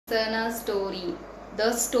Listen a story.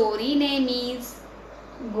 The story name is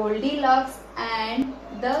Goldilocks and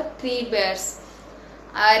the Three Bears.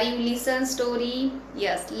 Are you listen story?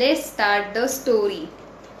 Yes, let's start the story.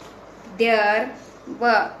 There,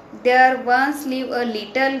 there once lived a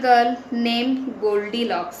little girl named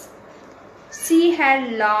Goldilocks. She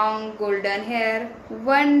had long golden hair.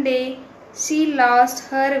 One day, she lost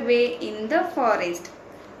her way in the forest.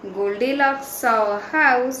 Goldilocks saw a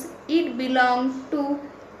house. It belonged to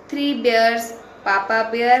three bears, Papa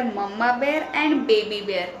Bear, Mama Bear and Baby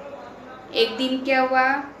Bear. एक दिन क्या हुआ,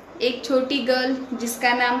 एक छोटी girl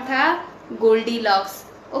जिसका नाम था Goldilocks.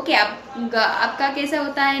 Okay, आपका कैसा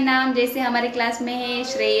होता है नाम? जैसे हमारे क्लास में है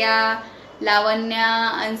श्रेया, लावण्या,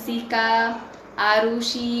 अंशिका,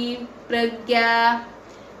 आरुषि, प्रज्ञा.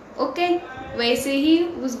 ओके, वैसे ही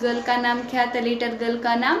उस गर्ल का नाम क्या था? लिटिल गर्ल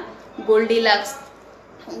का नाम गोल्डीलॉक्स.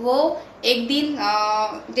 वो एक दिन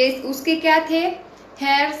जैसे उसके क्या थे,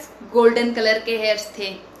 हेयर्स गोल्डन कलर के हेयर्स थे.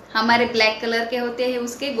 हमारे ब्लैक कलर के होते हैं,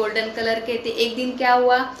 उसके गोल्डन कलर के थे. एक दिन क्या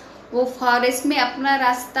हुआ, वो फॉरेस्ट में अपना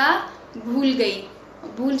रास्ता भूल गई.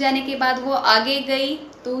 भूल जाने के बाद वो आगे गई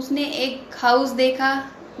तो उसने एक हाउस देखा,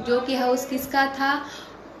 जो कि हाउस किसका था?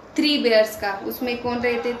 थ्री बेयर्स का. उसमें कौन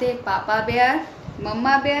रहते थे? पापा bear,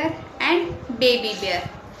 mamma bear and baby bear.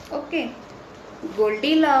 Okay,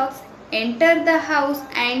 Goldilocks entered the house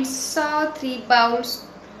and saw three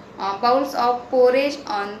bowls of porridge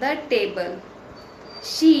on the table.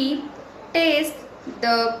 She tasted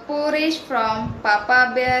the porridge from Papa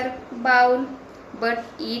Bear bowl, but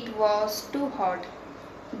it was too hot.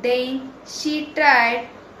 Then she tried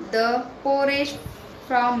the porridge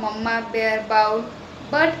from Mama Bear bowl,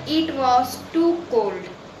 but it was too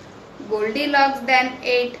cold. Goldilocks then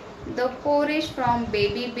ate the porridge from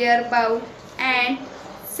Baby Bear bowl and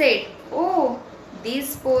said, "Oh,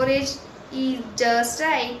 this porridge is just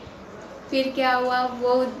right." फिर क्या हुआ,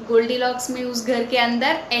 वो Goldilocks में उस घर के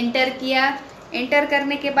अंदर enter किया. एंटर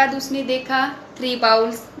करने के बाद उसने देखा थ्री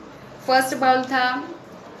बाउल्स. फर्स्ट बाउल था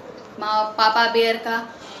पापा बेयर का,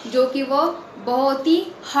 जो कि वो बहुत ही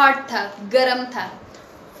हॉट था, गरम था.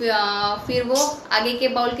 फिर वो आगे के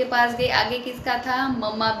बाउल के पास गई. आगे किसका था?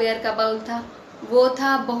 मम्मा बेयर का बाउल था. वो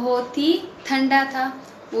था बहुत ही ठंडा था,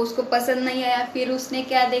 वो उसको पसंद नहीं आया. फिर उसने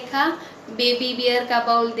क्या देखा? बेबी बियर का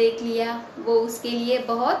बाउल देख लिया. वो उसके लिए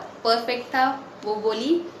बहुत परफेक्ट था. वो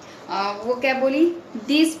बोली, वो क्या बोली?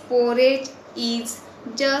 This porridge is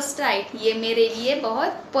just right. ये मेरे लिए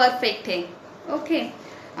बहुत परफेक्ट है. Okay,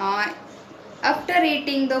 after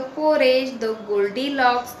eating the porridge the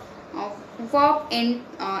Goldilocks walked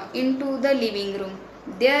into the living room.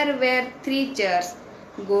 There were three chairs.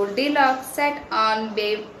 Goldilocks sat on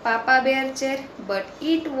Papa Bear chair, but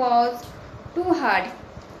it was too hard.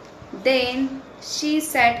 Then she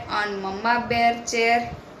sat on Mama Bear chair,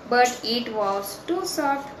 but it was too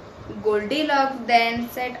soft. Goldilocks then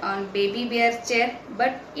sat on Baby Bear chair,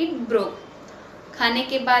 but it broke. खाने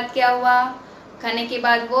के बाद क्या हुआ? खाने के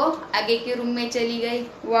बाद वो आगे के रूम में चली गई.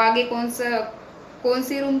 वो आगे कौन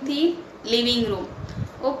सी रूम थी? Living room.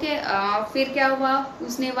 ओके, फिर क्या हुआ?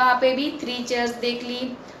 उसने वहाँ पे भी थ्री चेयर्स देख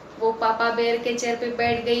ली. वो पापा बेयर के चेयर पे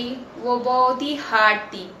बैठ गई. वो बहुत ही हार्ड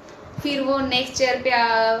थी. फिर वो नेक्स्ट चेयर पे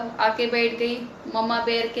आके बैठ गई, मम्मा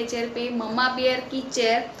बेयर के चेयर पे. मम्मा बेयर की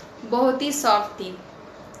चेयर बहुत ही सॉफ्ट थी.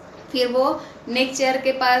 फिर वो नेक्स्ट चेयर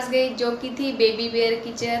के पास गई, जो कि थी बेबी बेयर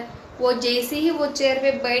की चेयर. वो जैसे ही वो चेयर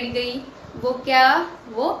पे बैठ गई,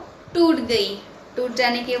 वो टूट गई. टूट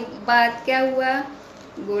जाने के बाद क्या हुआ?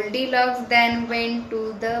 Goldilocks then went to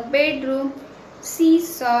the bedroom. She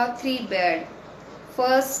saw three bears.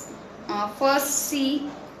 First she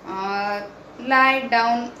lay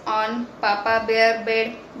down on Papa Bear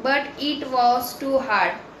bed, but it was too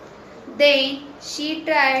hard. Then she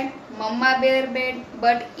tried Mama Bear bed,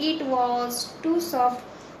 but it was too soft.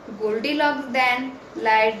 Goldilocks then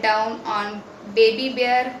lay down on Baby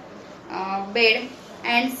Bear bed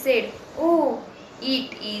and said, "Oh,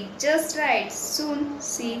 it is just right." Soon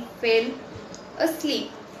she fell asleep.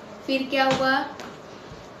 फिर क्या हुआ?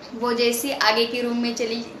 वो जैसे आगे के room में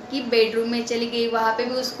चली कि बेडरूम में चली गई, वहाँ पे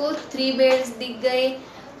भी उसको थ्री बेड्स दिख गए.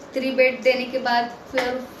 थ्री बेड देने के बाद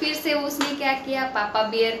फिर से उसने क्या किया? पापा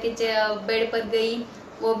बियर के बेड पर गई.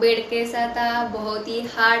 वो बेड कैसा था? बहुत ही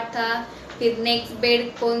हार्ड था. फिर नेक्स्ट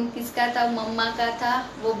बेड किसका था? मम्मा का था.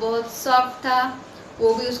 वो बहुत सॉफ्ट था,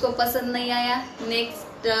 वो भी उसको पसंद नहीं आया. नेक्स्ट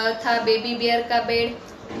था बेबी बियर का बेड.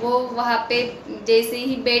 वो वहाँ पे जैसे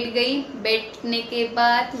ही बैठ गई, बैठने के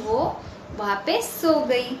बाद वो वहाँ पे सो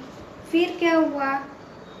गई. फिर क्या हुआ?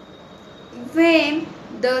 When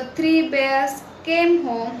the three bears came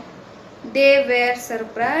home, they were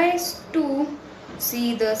surprised to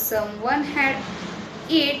see that someone had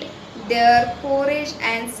ate their porridge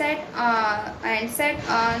and sat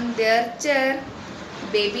on their chair.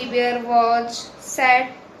 Baby bear was sad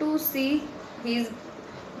to see his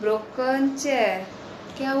broken chair.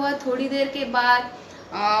 क्या हुआ, थोड़ी देर के बाद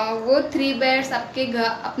वो three bears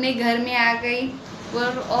अपने घर में आ गई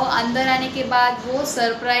और अंदर आने के बाद वो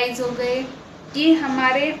सरप्राइज हो गए कि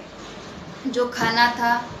हमारे जो खाना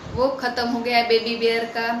था वो ख़त्म हो गया है। बेबी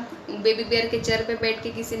बियर के चेयर पे बैठ के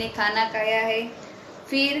किसी ने खाना खाया है।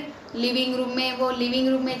 फिर लिविंग रूम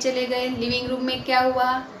में चले गए। लिविंग रूम में क्या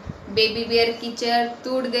हुआ, बेबी बियर की चेयर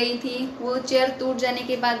टूट गई थी। वो चेयर टूट जाने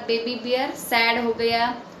के बाद बेबी बियर सैड हो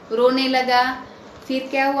गया, रोने लगा। फिर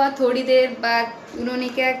क्या हुआ, थोड़ी देर बाद उन्होंने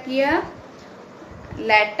क्या किया,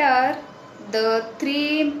 later the three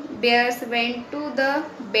bears went to the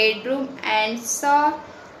bedroom and saw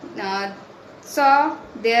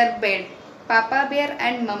their bed. Papa bear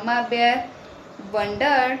and Mama bear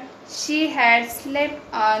wondered she had slept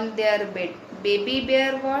on their bed. Baby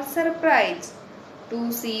bear was surprised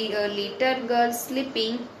to see a little girl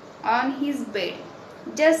sleeping on his bed.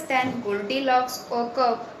 Just then Goldilocks woke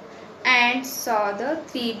up and saw the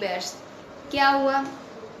three bears. क्या हुआ,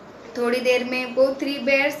 थोड़ी देर में वो three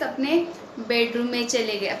bears अपने bedroom में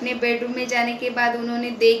चले गए। अपने बेडरूम में जाने के बाद उन्होंने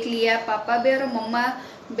देख लिया, पापा बेयर और मम्मा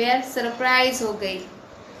बेयर सरप्राइज हो गई।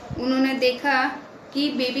 उन्होंने देखा कि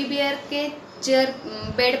बेबी बेयर के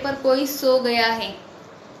बेड पर कोई सो गया है,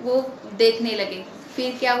 वो देखने लगे।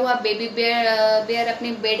 फिर क्या हुआ, बेबी बेयर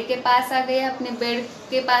अपने बेड के पास आ गया। अपने बेड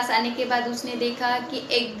के पास आने के बाद उसने देखा कि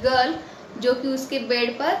एक गर्ल जो कि उसके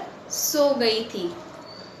बेड पर सो गई थी।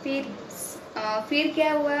 फिर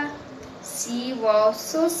क्या हुआ, she was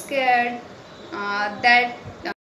so scared that